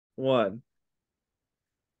One.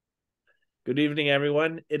 Good evening,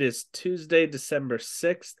 everyone. It is Tuesday, December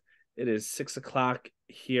 6th. It is 6 o'clock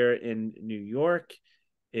here in New York.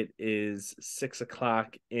 It is 6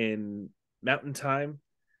 o'clock in Mountain Time.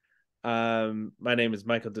 My name is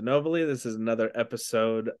Michael DeNobile. This is another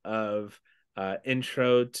episode of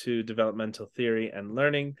Intro to Developmental Theory and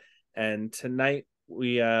Learning. And tonight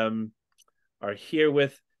we are here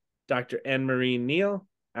with Dr. Anne-Marie Neale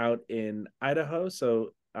out in Idaho.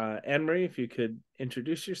 So Anne-Marie, if you could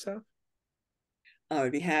introduce yourself. I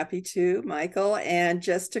would be happy to, Michael. And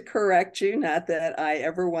just to correct you, not that I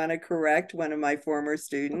ever want to correct one of my former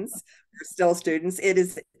students, or still students, it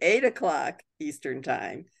is 8 o'clock Eastern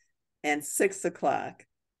Time and 6 o'clock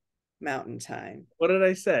Mountain Time. What did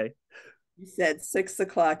I say? You said 6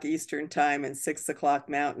 o'clock Eastern Time and 6 o'clock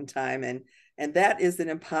Mountain Time, and that is an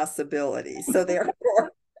impossibility. So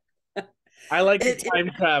therefore, I like to time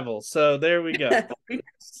travel, so there we go.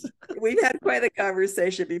 We've had quite a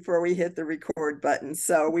conversation before we hit the record button,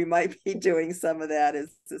 so we might be doing some of that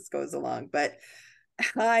as this goes along. But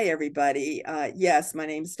hi, everybody. Yes, my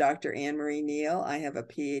name is Dr. Anne-Marie Neale. I have a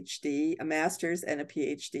PhD, a master's and a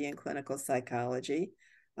PhD in clinical psychology,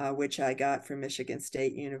 which I got from Michigan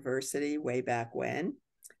State University way back when.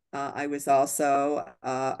 I was also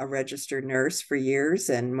a registered nurse for years,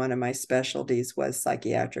 and one of my specialties was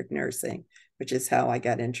psychiatric nursing, which is how I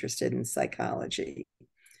got interested in psychology.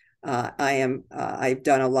 I've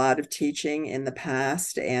done a lot of teaching in the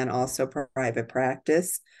past and also private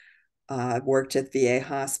practice. I've worked at VA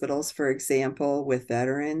hospitals, for example, with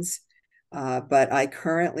veterans. But I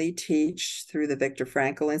currently teach through the Viktor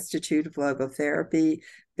Frankl Institute of Logotherapy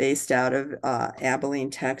based out of Abilene,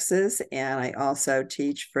 Texas. And I also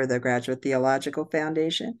teach for the Graduate Theological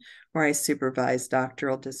Foundation, where I supervise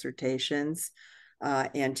doctoral dissertations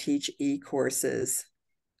and teach e-courses,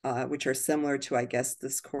 which are similar to, I guess,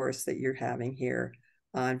 this course that you're having here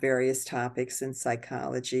on various topics in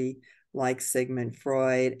psychology, like Sigmund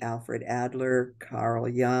Freud, Alfred Adler, Carl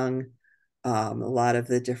Jung, a lot of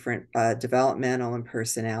the different developmental and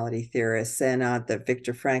personality theorists. And at the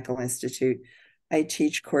Viktor Frankl Institute, I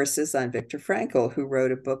teach courses on Viktor Frankl, who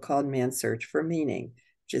wrote a book called Man's Search for Meaning,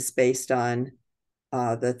 just based on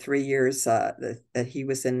the 3 years that he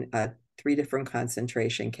was in 3 different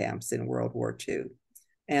concentration camps in World War II.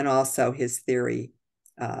 And also his theory,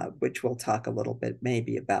 which we'll talk a little bit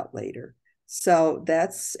maybe about later. So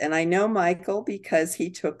that's, and I know Michael because he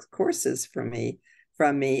took courses from me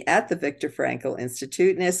at the Viktor Frankl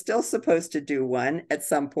Institute and is still supposed to do one at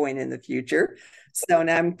some point in the future. So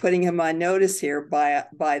now I'm putting him on notice here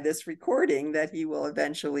by this recording that he will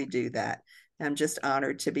eventually do that. I'm just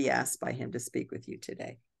honored to be asked by him to speak with you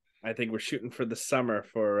today. I think we're shooting for the summer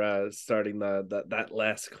for starting that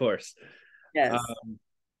last course. Yes.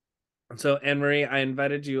 So Anne-Marie, I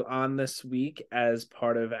invited you on this week as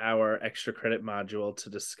part of our extra credit module to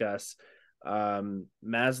discuss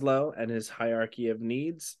Maslow and his hierarchy of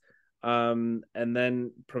needs, and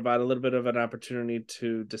then provide a little bit of an opportunity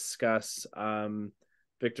to discuss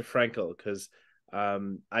Viktor Frankl, because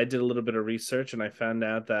I did a little bit of research and I found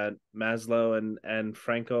out that Maslow and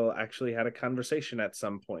Frankl actually had a conversation at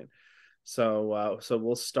some point. So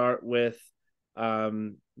we'll start with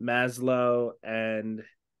Maslow and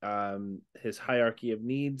his hierarchy of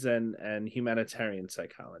needs and humanitarian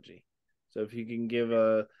psychology. So if you can give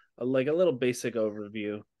a little basic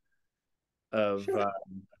overview of Sure.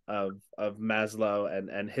 of Maslow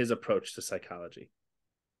and his approach to psychology.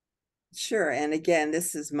 Sure. And again,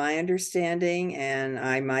 this is my understanding, and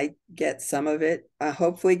I might get some of it,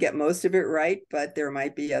 hopefully get most of it right, but there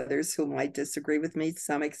might be others who might disagree with me to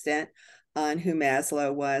some extent on who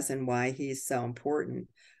Maslow was and why he's so important.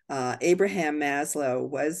 Abraham Maslow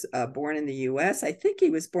was born in the U.S. I think he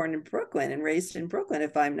was born in Brooklyn and raised in Brooklyn,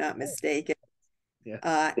 if I'm not mistaken.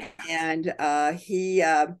 Yeah. And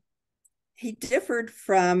he differed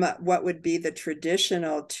from what would be the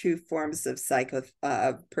traditional 2 forms of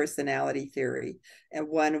personality theory, and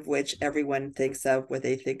one of which everyone thinks of when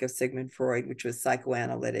they think of Sigmund Freud, which was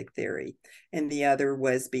psychoanalytic theory, and the other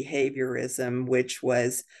was behaviorism, which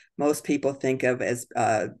was most people think of as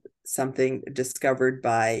something discovered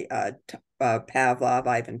by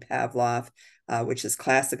Ivan Pavlov, which is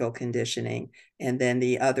classical conditioning. And then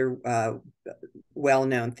the other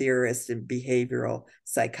well-known theorist in behavioral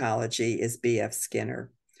psychology is B.F.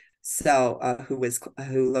 Skinner. So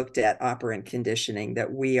who looked at operant conditioning,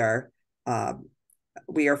 that we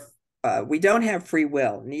don't have free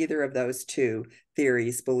will. Neither of those 2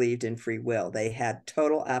 theories believed in free will. They had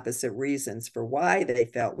total opposite reasons for why they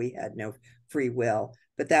felt we had no free will,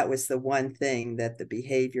 But that was the one thing that the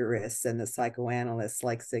behaviorists and the psychoanalysts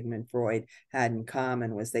like Sigmund Freud had in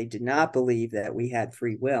common, was they did not believe that we had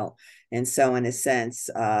free will. And so in a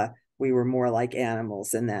sense, we were more like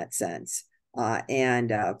animals in that sense.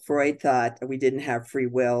 And Freud thought we didn't have free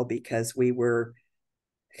will because we were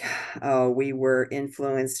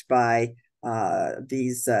influenced by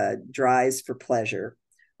these drives for pleasure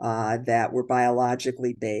that were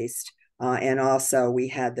biologically based. And also we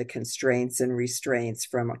had the constraints and restraints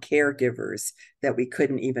from caregivers that we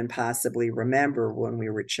couldn't even possibly remember when we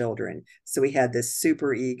were children. So we had this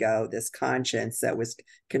super ego, this conscience that was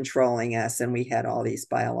controlling us, and we had all these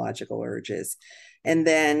biological urges. And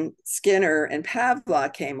then Skinner and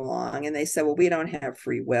Pavlov came along and they said, well, we don't have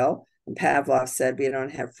free will. And Pavlov said, we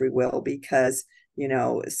don't have free will because, you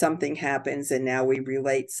know, something happens and now we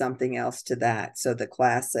relate something else to that. So the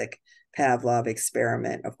classic Pavlov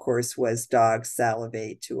experiment, of course, was dogs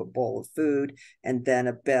salivate to a bowl of food, and then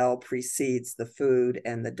a bell precedes the food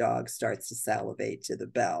and the dog starts to salivate to the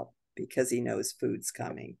bell because he knows food's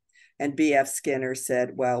coming. And B.F. Skinner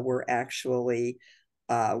said, well,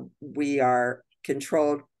 we are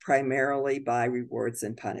controlled primarily by rewards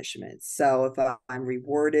and punishments. So if I'm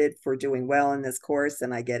rewarded for doing well in this course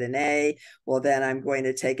and I get an A, well, then I'm going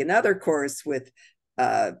to take another course with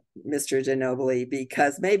Mr. DeNobile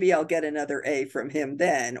because maybe I'll get another A from him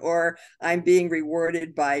then, or I'm being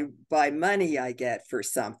rewarded by money I get for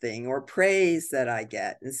something, or praise that I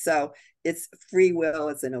get. And so it's free will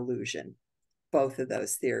is an illusion, both of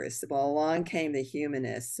those theorists. Well, along came the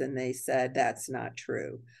humanists and they said that's not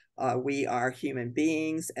true. We are human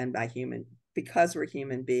beings, and because we're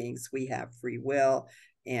human beings, we have free will,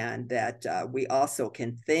 and that we also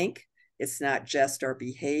can think. It's not just our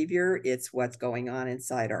behavior, it's what's going on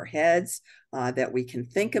inside our heads, that we can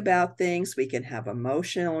think about things, we can have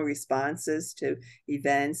emotional responses to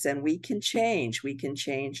events, and we can change. We can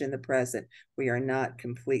change in the present. We are not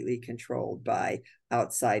completely controlled by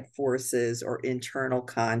outside forces or internal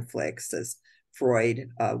conflicts, as Freud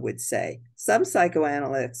would say. Some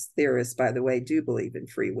psychoanalysts, theorists, by the way, do believe in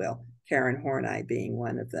free will, Karen Horney being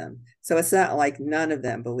one of them. So it's not like none of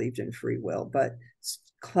them believed in free will, but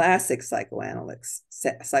classic psychoanalytic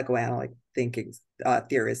thinking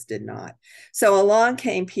theorists did not. So along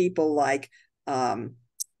came people like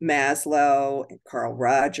Maslow, and Carl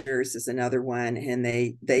Rogers is another one, and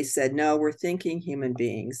they said, no, we're thinking human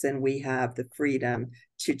beings, and we have the freedom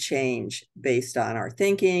to change based on our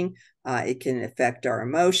thinking. It can affect our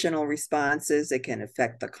emotional responses. It can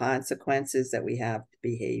affect the consequences that we have to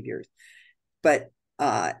behaviors. But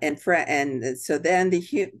but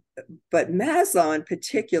Maslow in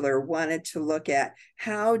particular wanted to look at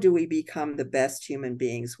how do we become the best human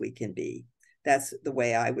beings we can be. That's the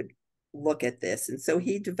way I would look at this. And so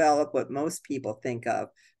he developed what most people think of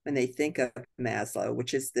when they think of Maslow,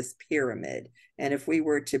 which is this pyramid. And if we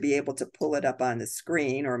were to be able to pull it up on the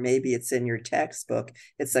screen, or maybe it's in your textbook,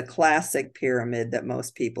 it's a classic pyramid that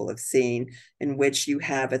most people have seen, in which you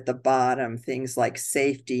have at the bottom things like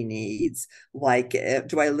safety needs, like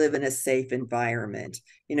do I live in a safe environment?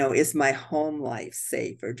 You know, is my home life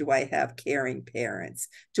safe? Or do I have caring parents?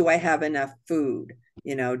 Do I have enough food?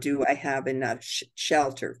 You know, do I have enough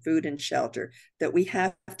shelter, food and shelter? That we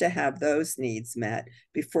have to have those needs met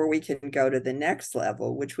before we can go to the next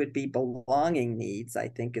level, which would be belonging needs, I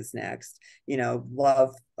think is next. You know,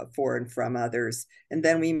 love for and from others. And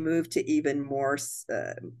then we move to even more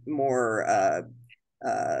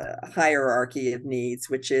hierarchy of needs,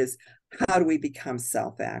 which is how do we become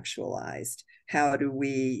self-actualized? How do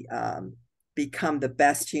we become the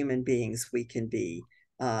best human beings we can be?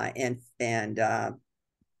 And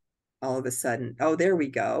all of a sudden, oh, there we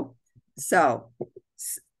go. So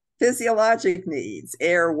physiologic needs,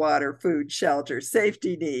 air, water, food, shelter,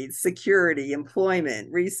 safety needs, security,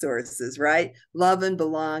 employment, resources, right? Love and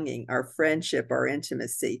belonging, our friendship, our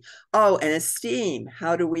intimacy. Oh, and esteem.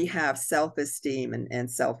 How do we have self-esteem and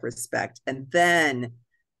self-respect? And then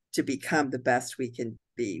to become the best we can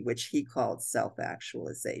be, which he called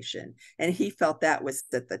self-actualization. And he felt that was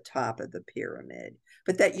at the top of the pyramid,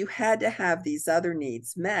 but that you had to have these other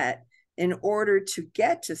needs met in order to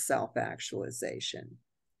get to self-actualization.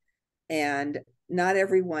 And not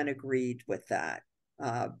everyone agreed with that.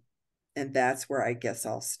 And that's where I guess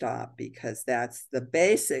I'll stop, because that's the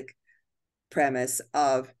basic premise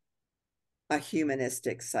of a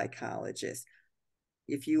humanistic psychologist.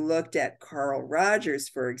 if you looked at Carl Rogers,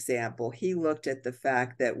 for example, he looked at the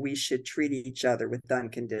fact that we should treat each other with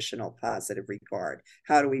unconditional positive regard.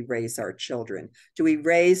 How do we raise our children? Do we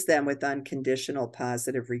raise them with unconditional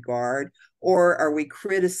positive regard, or are we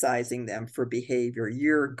criticizing them for behavior?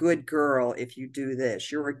 You're a good girl if you do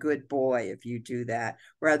this. You're a good boy if you do that,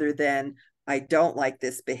 rather than, I don't like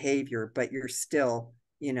this behavior, but you're still,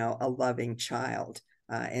 a loving child.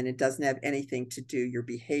 And it doesn't have anything to do, your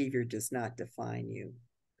behavior does not define you.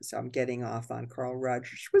 So I'm getting off on Carl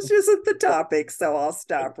Rogers, which isn't the topic. So I'll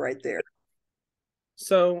stop right there.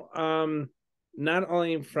 So, not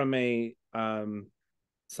only from a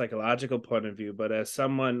psychological point of view, but as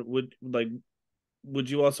someone would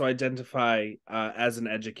you also identify as an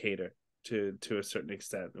educator to a certain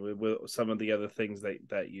extent with some of the other things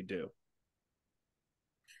that you do?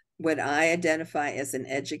 Would I identify as an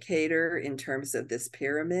educator in terms of this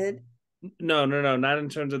pyramid? No, not in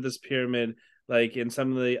terms of this pyramid. Like in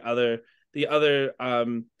some of the other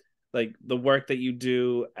like the work that you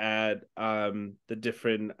do at the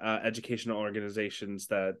different educational organizations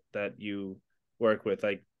that you work with.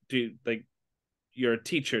 Like you're a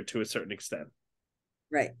teacher to a certain extent.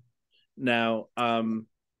 Right. Now,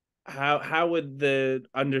 how would the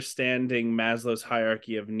understanding Maslow's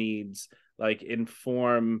hierarchy of needs like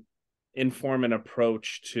inform an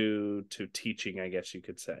approach to teaching, I guess you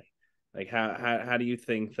could say? Like how do you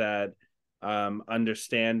think that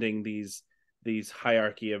understanding these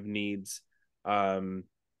hierarchy of needs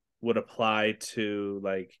would apply to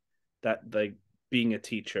like being a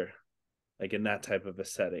teacher, like in that type of a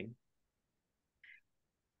setting?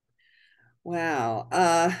 Wow.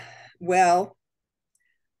 Well,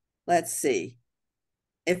 let's see.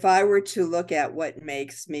 If I were to look at what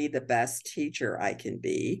makes me the best teacher I can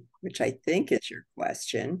be, which I think is your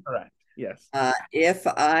question, Correct. Yes. if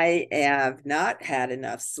I have not had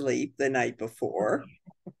enough sleep the night before,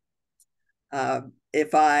 if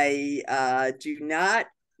I do not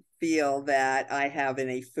feel that I have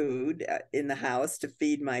any food in the house to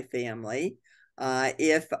feed my family,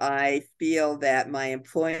 if I feel that my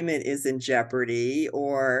employment is in jeopardy,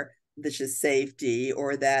 or this is safety,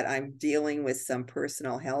 or that I'm dealing with some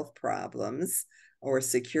personal health problems or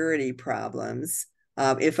security problems,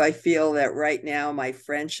 if I feel that right now my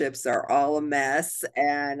friendships are all a mess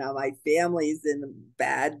and my family's in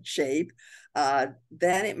bad shape,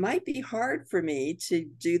 then it might be hard for me to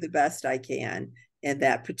do the best I can in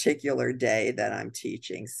that particular day that I'm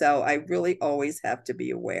teaching. So I really always have to be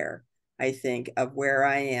aware, I think, of where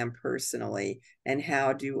I am personally and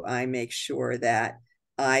how do I make sure that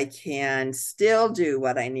I can still do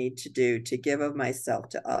what I need to do to give of myself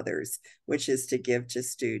to others, which is to give to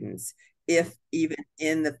students, if even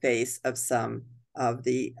in the face of some of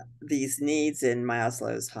these needs in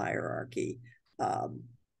Maslow's hierarchy.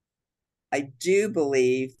 I do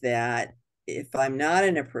believe that if I'm not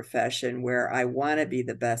in a profession where I want to be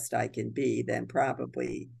the best I can be, then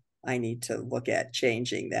probably I need to look at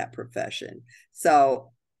changing that profession.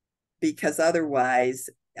 So, because otherwise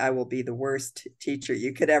I will be the worst teacher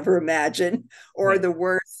you could ever imagine, or Right. the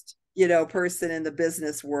worst, person in the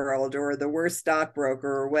business world, or the worst stockbroker,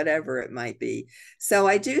 or whatever it might be. So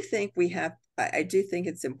I do think I do think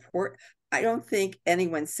it's important. I don't think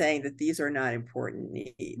anyone's saying that these are not important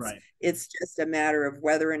needs. Right. It's just a matter of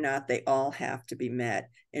whether or not they all have to be met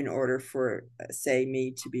in order for, say,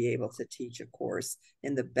 me to be able to teach a course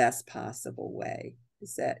in the best possible way.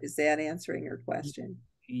 Is that answering your question?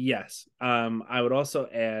 Yes. I would also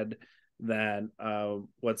add that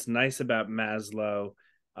what's nice about Maslow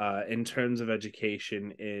in terms of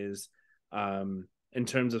education is in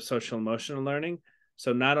terms of social emotional learning.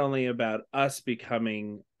 So not only about us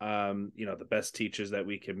becoming the best teachers that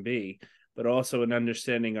we can be, but also in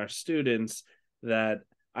understanding our students, that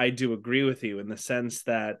I do agree with you in the sense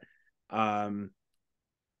that um,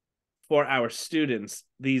 for our students,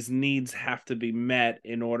 these needs have to be met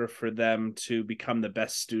in order for them to become the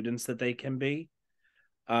best students that they can be.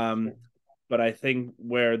 Um, but I think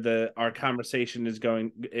where our conversation is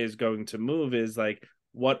going to move is like,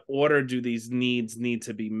 what order do these needs need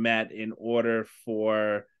to be met in order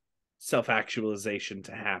for self-actualization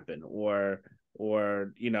to happen, or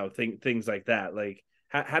things like that. Like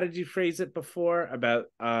how did you phrase it before about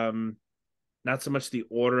not so much the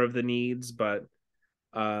order of the needs, but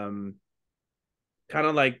um kind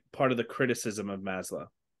of like part of the criticism of Maslow?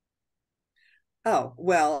 Oh,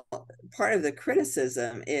 well, part of the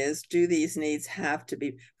criticism is, do these needs have to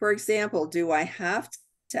be, for example, do I have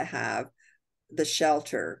to have the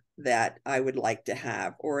shelter that I would like to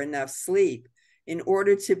have, or enough sleep in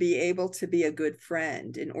order to be able to be a good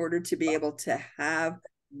friend, in order to be able to have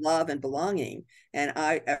love and belonging. And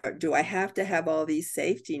do I have to have all these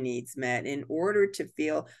safety needs met in order to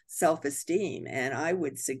feel self-esteem? And I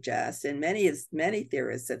would suggest, and many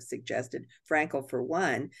theorists have suggested, Frankl for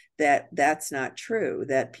one, that that's not true,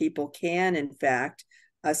 that people can in fact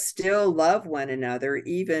still love one another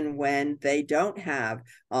even when they don't have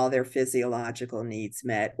all their physiological needs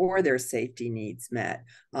met or their safety needs met.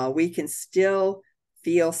 We can still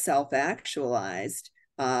feel self-actualized,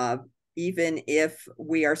 even if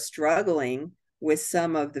we are struggling with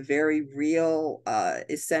some of the very real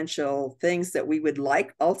essential things that we would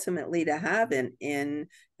like ultimately to have in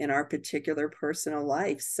our particular personal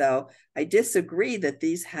life. So I disagree that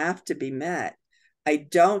these have to be met. I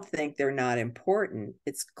don't think they're not important.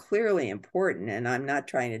 It's clearly important, and I'm not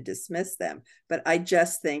trying to dismiss them, but I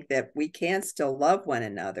just think that we can still love one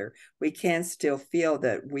another. We can still feel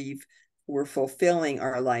that we're fulfilling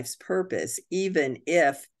our life's purpose, even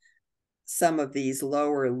if some of these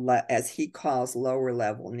as he calls lower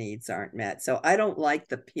level needs aren't met. So I don't like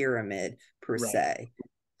the pyramid per Right. se.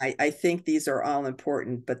 I think these are all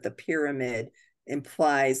important, but the pyramid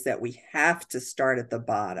implies that we have to start at the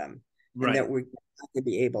bottom, Right. and that we're going to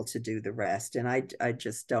be able to do the rest. And I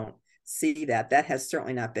just don't see that. That has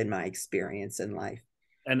certainly not been my experience in life.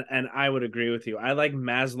 And I would agree with you. I like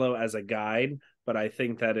Maslow as a guide, but I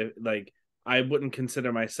think that I wouldn't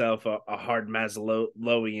consider myself a hard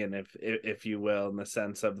Maslowian, if you will, in the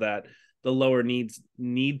sense of that the lower needs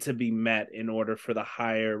need to be met in order for the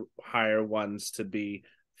higher ones to be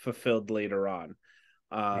fulfilled later on.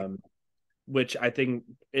 Right. Which I think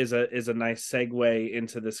is a nice segue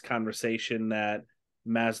into this conversation that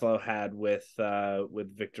Maslow had with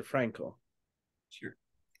Viktor Frankl. Sure.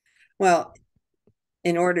 Well,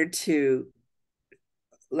 in order to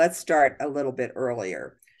let's start a little bit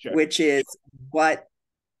earlier, Sure. which is, what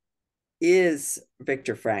is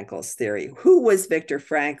Viktor Frankl's theory? Who was Viktor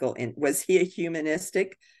Frankl? And was he a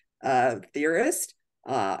humanistic theorist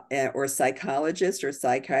or psychologist or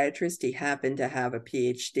psychiatrist? He happened to have a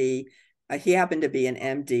PhD. He happened to be an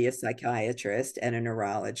MD, a psychiatrist, and a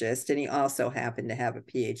neurologist. And he also happened to have a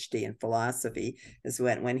PhD in philosophy. Is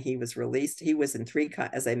when he was released. He was in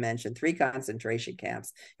as I mentioned, 3 concentration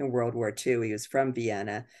camps in World War II. He was from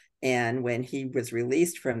Vienna. And when he was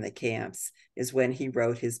released from the camps is when he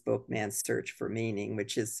wrote his book, Man's Search for Meaning,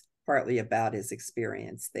 which is partly about his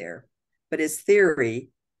experience there. But his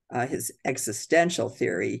theory, his existential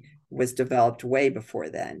theory, was developed way before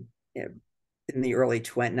then, in the early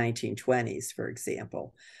 1920s, for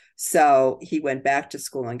example. So he went back to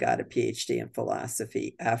school and got a PhD in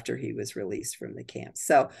philosophy after he was released from the camp.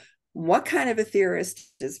 So what kind of a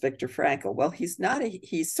theorist is Viktor Frankl? Well, he's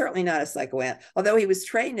certainly not a psychoanalyst, although he was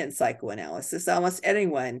trained in psychoanalysis. Almost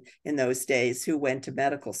anyone in those days who went to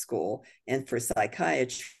medical school and for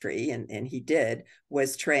psychiatry, and he did,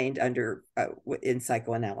 was trained in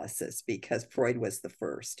psychoanalysis, because Freud was the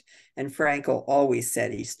first. And Frankl always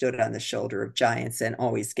said he stood on the shoulder of giants and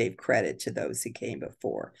always gave credit to those who came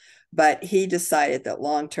before. But he decided that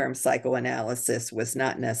long-term psychoanalysis was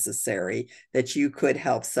not necessary, that you could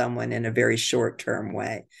help someone in a very short-term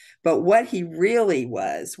way. But what he really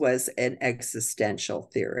was an existential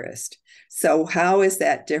theorist. So how is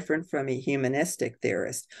that different from a humanistic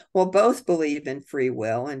theorist? Well, both believe in free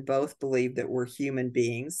will and both believe that we're human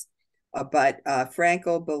beings. But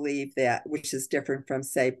Frankl believed that, which is different from,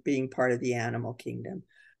 say, being part of the animal kingdom.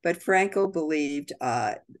 But Frankl believed,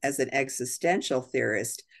 as an existential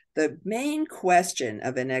theorist, the main question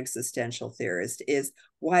of an existential theorist is,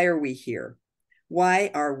 why are we here?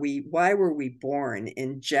 Why were we born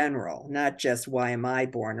in general? Not just why am I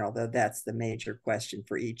born, although that's the major question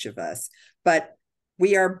for each of us. But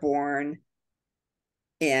we are born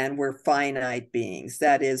and we're finite beings.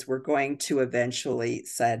 That is, we're going to eventually,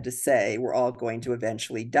 sad to say, we're all going to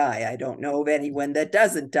eventually die. I don't know of anyone that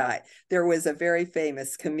doesn't die. There was a very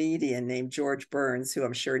famous comedian named George Burns, who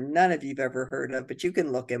I'm sure none of you've ever heard of, but you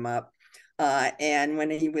can look him up. And when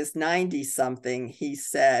he was 90 something, he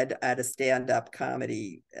said at a stand-up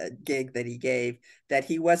comedy gig that he gave that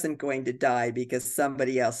he wasn't going to die because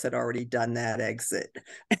somebody else had already done that exit.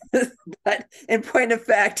 But in point of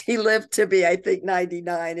fact, he lived to be, I think,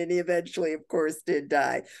 99, and he eventually, of course, did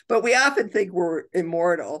die. But we often think we're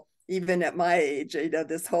immortal. Even at my age,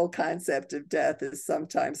 this whole concept of death is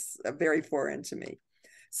sometimes very foreign to me.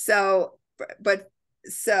 So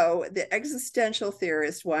the existential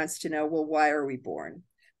theorist wants to know, well, why are we born?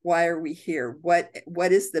 Why are we here? What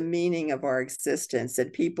is the meaning of our existence?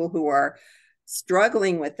 And people who are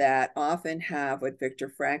struggling with that often have what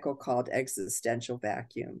Viktor Frankl called existential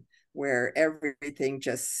vacuum, where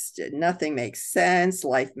nothing makes sense.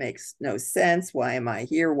 Life makes no sense. Why am I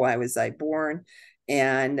here? Why was I born?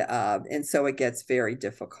 And so it gets very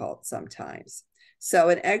difficult sometimes. So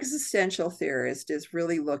an existential theorist is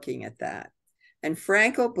really looking at that. And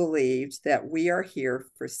Frankl believed that we are here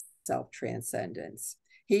for self-transcendence.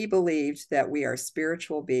 He believed that we are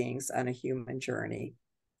spiritual beings on a human journey,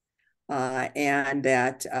 and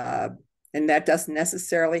that doesn't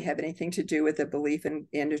necessarily have anything to do with a belief in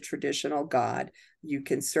a traditional God. You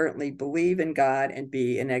can certainly believe in God and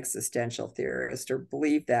be an existential theorist, or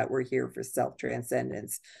believe that we're here for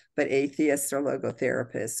self-transcendence. But atheists or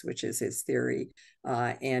logotherapists, which is his theory,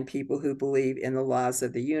 and people who believe in the laws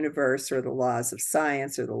of the universe or the laws of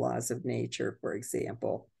science or the laws of nature, for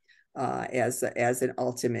example, as an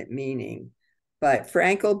ultimate meaning. But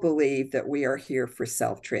Frankl believed that we are here for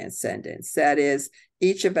self-transcendence. That is,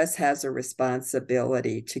 each of us has a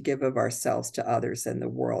responsibility to give of ourselves to others in the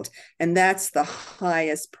world. And that's the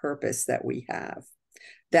highest purpose that we have.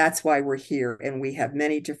 That's why we're here. And we have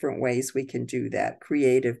many different ways we can do that.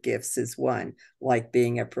 Creative gifts is one, like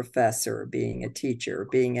being a professor, or being a teacher, or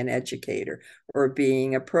being an educator, or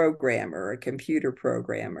being a programmer, or a computer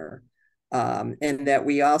programmer. And that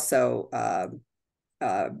we also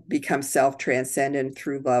become self-transcendent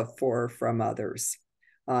through love for or from others,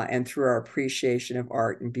 and through our appreciation of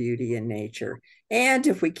art and beauty and nature. And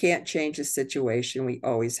if we can't change a situation, we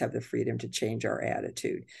always have the freedom to change our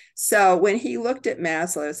attitude. So when he looked at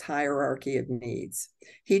Maslow's hierarchy of needs,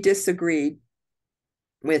 he disagreed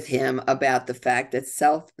with him about the fact that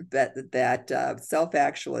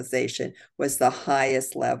self-actualization was the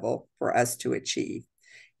highest level for us to achieve.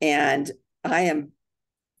 And I am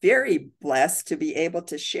very blessed to be able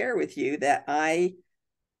to share with you that I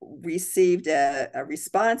received a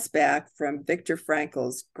response back from Viktor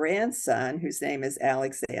Frankl's grandson, whose name is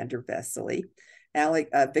Alexander Vesely.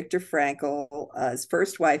 Viktor Frankl's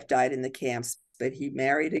first wife died in the camps, but he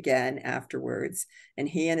married again afterwards. And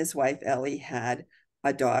he and his wife, Ellie, had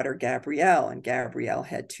a daughter, Gabrielle, and Gabrielle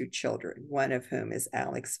had two children, one of whom is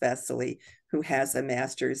Alex Vesely, who has a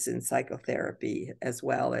master's in psychotherapy, as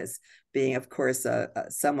well as being, of course,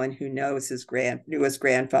 someone who knew his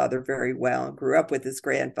grandfather very well, and grew up with his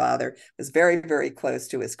grandfather, was very, very close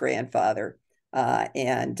to his grandfather,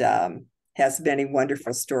 and has many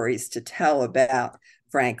wonderful stories to tell about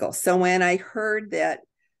Frankl. So when I heard that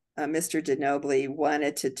Mr. DeNobile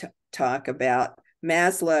wanted to talk about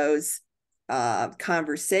Maslow's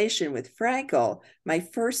conversation with Frankl, my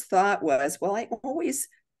first thought was, well, I always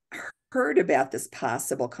heard about this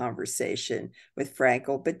possible conversation with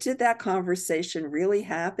Frankl, but did that conversation really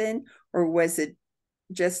happen, or is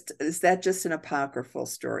that just an apocryphal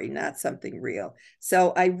story, not something real?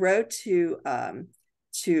 So I wrote to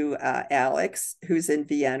Alex, who's in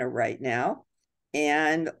Vienna right now,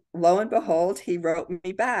 and lo and behold, he wrote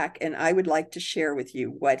me back, and I would like to share with you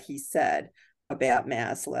what he said about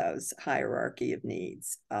Maslow's hierarchy of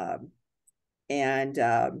needs.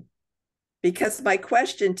 Because my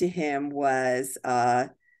question to him was,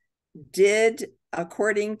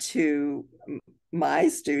 according to my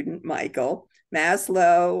student, Michael,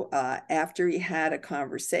 Maslow, after he had a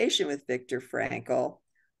conversation with Viktor Frankl,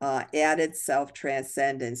 added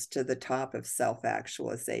self-transcendence to the top of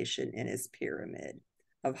self-actualization in his pyramid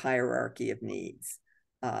of hierarchy of needs.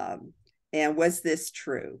 And was this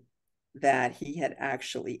true, that he had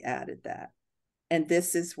actually added that? And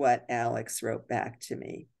this is what Alex wrote back to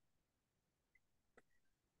me.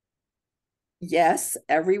 Yes,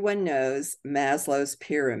 everyone knows Maslow's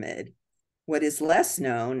pyramid. What is less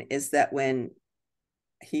known is that when,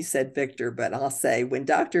 he said Victor, but I'll say when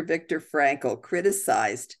Dr. Viktor Frankl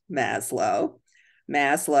criticized Maslow,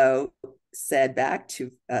 Maslow said back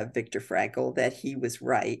to Viktor Frankl that he was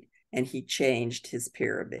right, and he changed his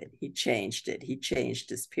pyramid. He changed it. He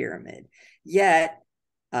changed his pyramid. Yet,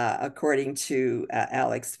 according to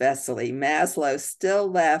Alex Vesely, Maslow still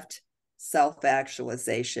left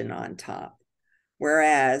self-actualization on top.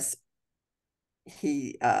 Whereas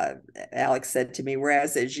Alex said to me,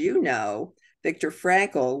 whereas, as you know, Viktor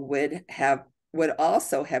Frankl would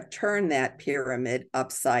also have turned that pyramid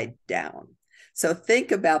upside down. So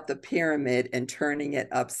think about the pyramid and turning it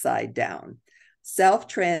upside down.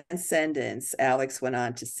 Self-transcendence, Alex went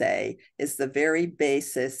on to say, is the very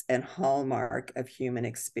basis and hallmark of human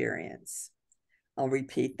experience. I'll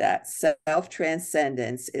repeat that.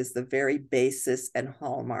 Self-transcendence is the very basis and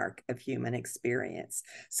hallmark of human experience.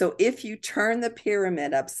 So if you turn the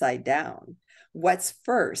pyramid upside down, what's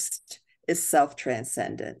first is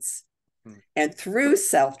self-transcendence. And through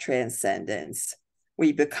self-transcendence,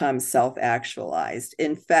 we become self-actualized.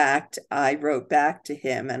 In fact, I wrote back to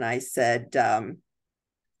him and I said,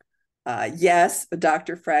 yes,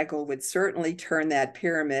 Dr. Frankl would certainly turn that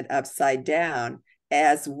pyramid upside down,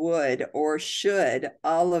 as would or should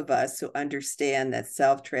all of us who understand that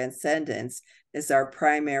self-transcendence is our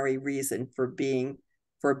primary reason for being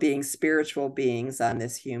spiritual beings on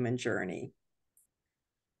this human journey.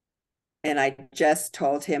 And I just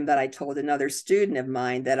told him that I told another student of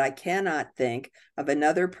mine that I cannot think of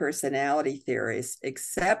another personality theorist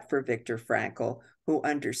except for Viktor Frankl who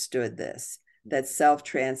understood this, that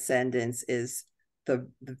self-transcendence is the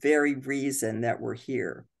very reason that we're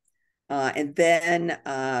here. And then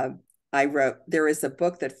I wrote, there is a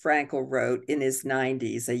book that Frankl wrote in his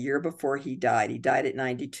 90s, a year before he died. He died at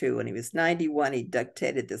 92. When he was 91, he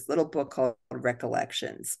dictated this little book called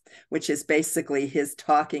Recollections, which is basically his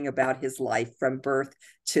talking about his life from birth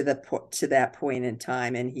to that point in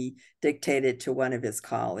time. And he dictated to one of his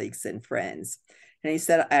colleagues and friends. And he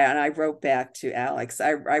said, and I wrote back to Alex,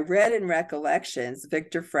 I read in Recollections,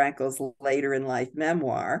 Viktor Frankl's later in life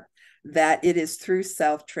memoir, that it is through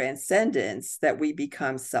self-transcendence that we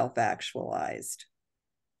become self-actualized.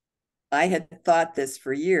 I had thought this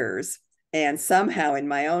for years, and somehow in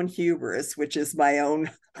my own hubris, which is my own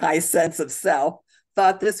high sense of self,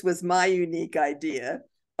 thought this was my unique idea,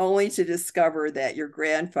 only to discover that your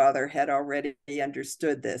grandfather had already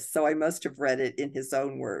understood this. So I must have read it in his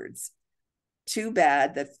own words. Too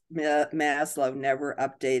bad that Maslow never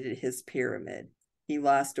updated his pyramid. He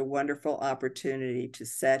lost a wonderful opportunity to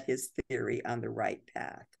set his theory on the right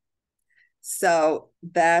path. So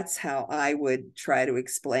that's how I would try to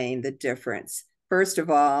explain the difference. First of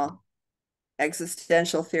all,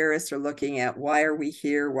 existential theorists are looking at why are we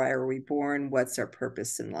here? Why are we born? What's our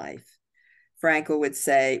purpose in life? Frankl would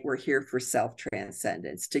say we're here for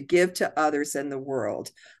self-transcendence, to give to others in the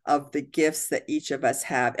world of the gifts that each of us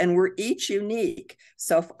have. And we're each unique.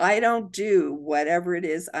 So if I don't do whatever it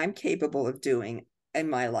is I'm capable of doing in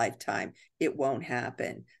my lifetime, it won't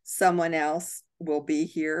happen. Someone else will be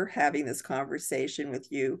here having this conversation with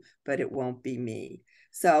you, but it won't be me.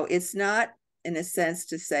 So it's not in a sense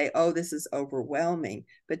to say, oh, this is overwhelming,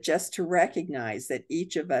 but just to recognize that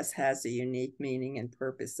each of us has a unique meaning and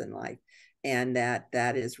purpose in life. And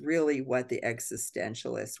that is really what the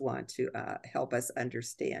existentialists want to help us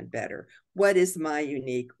understand better. What is my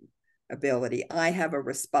unique ability? I have a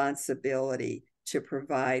responsibility to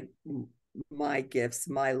provide my gifts,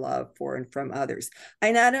 my love for and from others.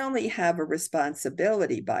 I not only have a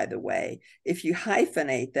responsibility, by the way, if you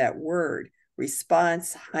hyphenate that word,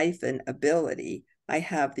 response hyphen ability, I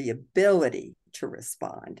have the ability to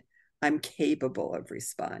respond. I'm capable of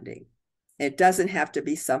responding. It doesn't have to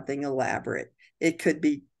be something elaborate. It could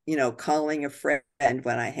be, calling a friend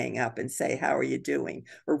when I hang up and say, how are you doing?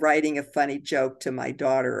 Or writing a funny joke to my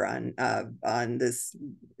daughter on this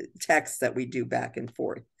text that we do back and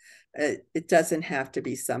forth. It doesn't have to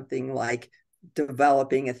be something like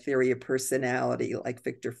developing a theory of personality like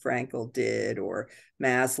Viktor Frankl did, or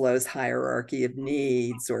Maslow's hierarchy of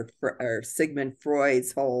needs, or Sigmund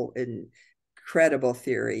Freud's whole incredible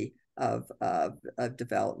theory of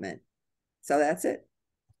development. So that's it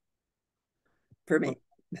for me.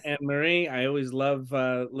 Anne Marie, I always love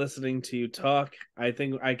listening to you talk. I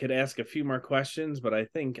think I could ask a few more questions, but I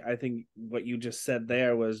think what you just said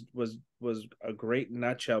there was a great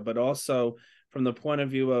nutshell. But also from the point of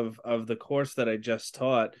view of the course that I just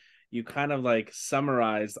taught, you kind of like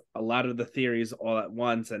summarize a lot of the theories all at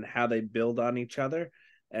once and how they build on each other,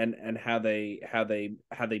 and how they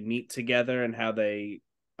meet together, and how they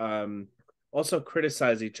also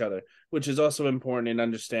criticize each other, which is also important in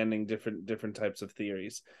understanding different types of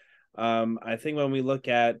theories. I think when we look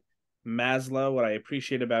at Maslow, what I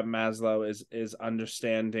appreciate about Maslow is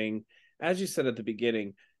understanding, as you said at the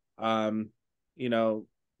beginning, from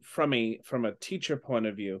a teacher point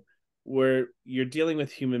of view, where you're dealing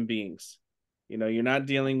with human beings. You're not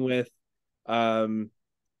dealing with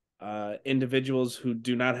individuals who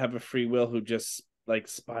do not have a free will, who just like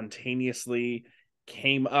spontaneously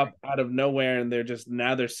came up out of nowhere and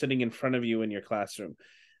they're sitting in front of you in your classroom.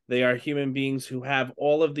 They are human beings who have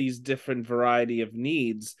all of these different variety of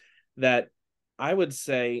needs that I would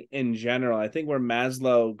say in general, I think where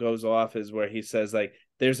Maslow goes off is where he says like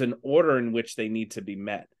there's an order in which they need to be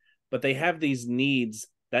met, but they have these needs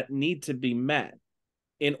that need to be met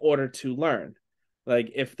in order to learn.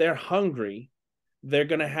 Like if they're hungry, they're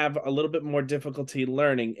going to have a little bit more difficulty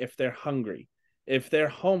learning if they're hungry. If they're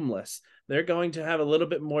homeless, they're going to have a little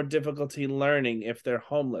bit more difficulty learning if they're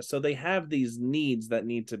homeless. So they have these needs that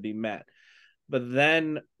need to be met. But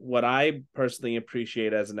then what I personally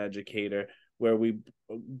appreciate as an educator, where we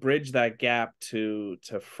bridge that gap to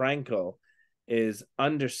Frankl, is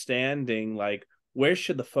understanding like where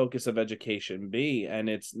should the focus of education be? And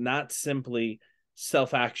it's not simply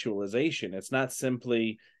self-actualization. It's not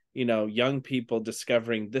simply young people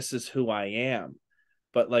discovering this is who I am,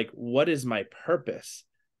 but like, what is my purpose?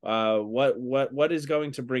 What is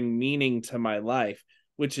going to bring meaning to my life,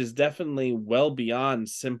 which is definitely well beyond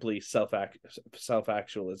simply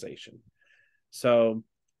self-actualization. So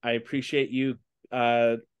I appreciate you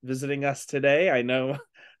visiting us today. I know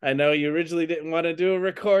you originally didn't want to do a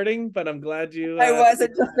recording, but I'm glad you I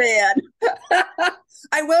wasn't a fan.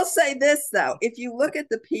 I will say this though, if you look at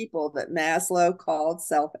the people that Maslow called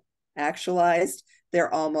self-actualized, they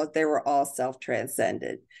were all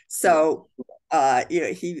self-transcendent. So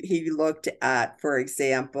he looked at, for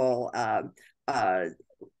example,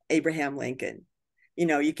 Abraham Lincoln.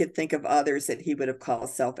 You could think of others that he would have called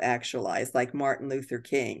self-actualized, like Martin Luther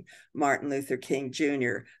King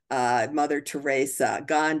Jr., Mother Teresa,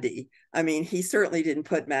 Gandhi. I mean, he certainly didn't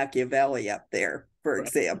put Machiavelli up there, for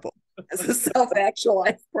example, as a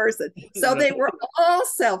self-actualized person. So they were all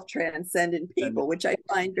self-transcendent people, which I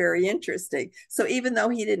find very interesting. So even though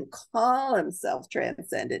he didn't call himself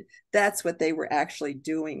transcendent, that's what they were actually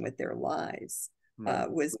doing with their lives.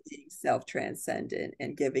 Was being self-transcendent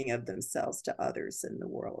and giving of themselves to others in the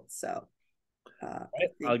world. So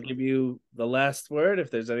I'll give you the last word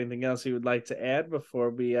if there's anything else you would like to add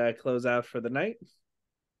before we close out for the night.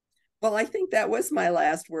 Well, I think that was my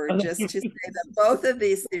last word, just to say that both of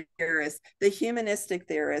these theorists, the humanistic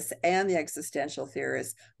theorists and the existential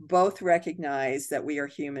theorists, both recognize that we are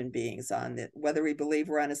human beings whether we believe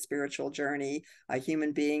we're on a spiritual journey,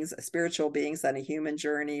 spiritual beings on a human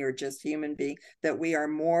journey, or just human being, that we are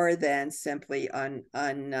more than simply on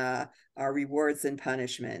our rewards and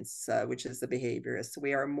punishments, which is the behaviorists.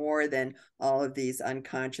 We are more than all of these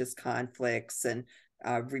unconscious conflicts and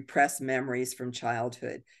repressed memories from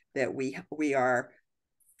childhood, that we are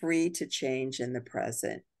free to change in the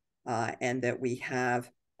present, and that we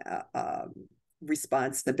have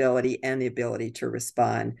responsibility and the ability to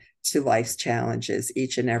respond to life's challenges,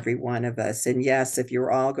 each and every one of us. And yes, if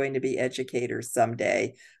you're all going to be educators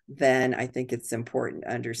someday, then I think it's important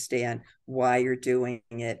to understand why you're doing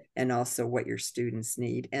it and also what your students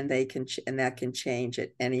need. And that can change at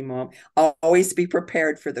any moment. Always be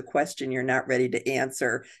prepared for the question you're not ready to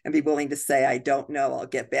answer, and be willing to say, I don't know, I'll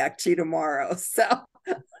get back to you tomorrow. So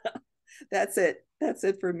that's it. That's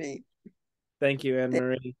it for me. Thank you,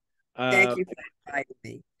 Anne-Marie. Thank you for inviting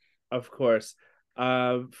me. Of course.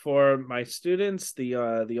 For my students, the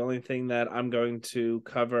only thing that I'm going to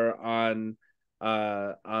cover on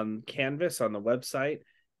Canvas on the website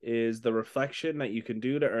is the reflection that you can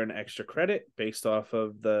do to earn extra credit based off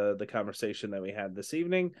of the conversation that we had this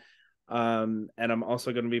evening. And I'm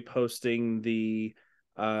also going to be posting the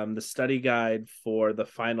study guide for the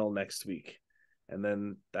final next week. And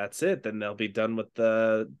then that's it. Then they'll be done with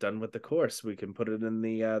the course. We can put it in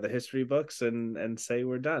the history books and say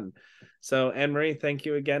we're done. So Anne-Marie, thank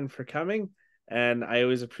you again for coming. And I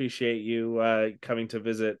always appreciate you coming to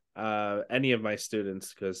visit any of my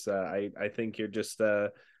students, because I think you're just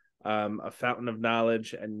a fountain of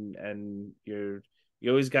knowledge, and you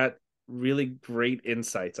always got really great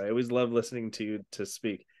insights. I always love listening to you to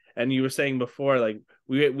speak. And you were saying before, like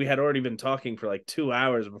we had already been talking for like 2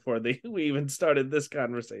 hours before we even started this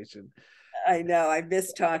conversation. I know, I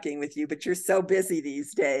miss talking with you, but you're so busy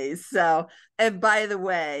these days. So, and by the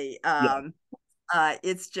way,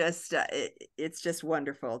 it's just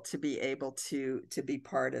wonderful to be able to be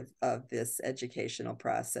part of this educational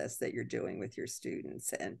process that you're doing with your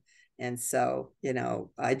students. And so,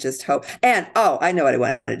 I just hope, and I know what I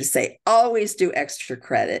wanted to say. Always do extra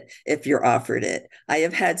credit if you're offered it. I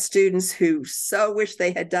have had students who so wish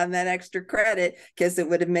they had done that extra credit, because it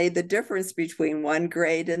would have made the difference between one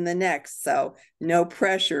grade and the next. So no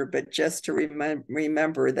pressure, but just to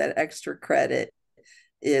remember that extra credit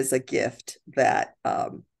is a gift that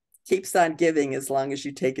keeps on giving as long as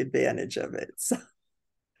you take advantage of it. So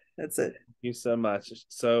that's it. Thank you so much.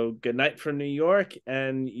 So good night from New York,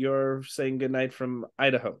 and you're saying good night from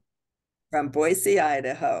Idaho. From Boise,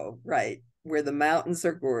 Idaho, right, where the mountains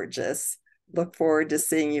are gorgeous. Look forward to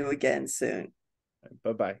seeing you again soon.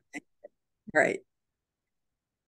 Bye-bye. Right.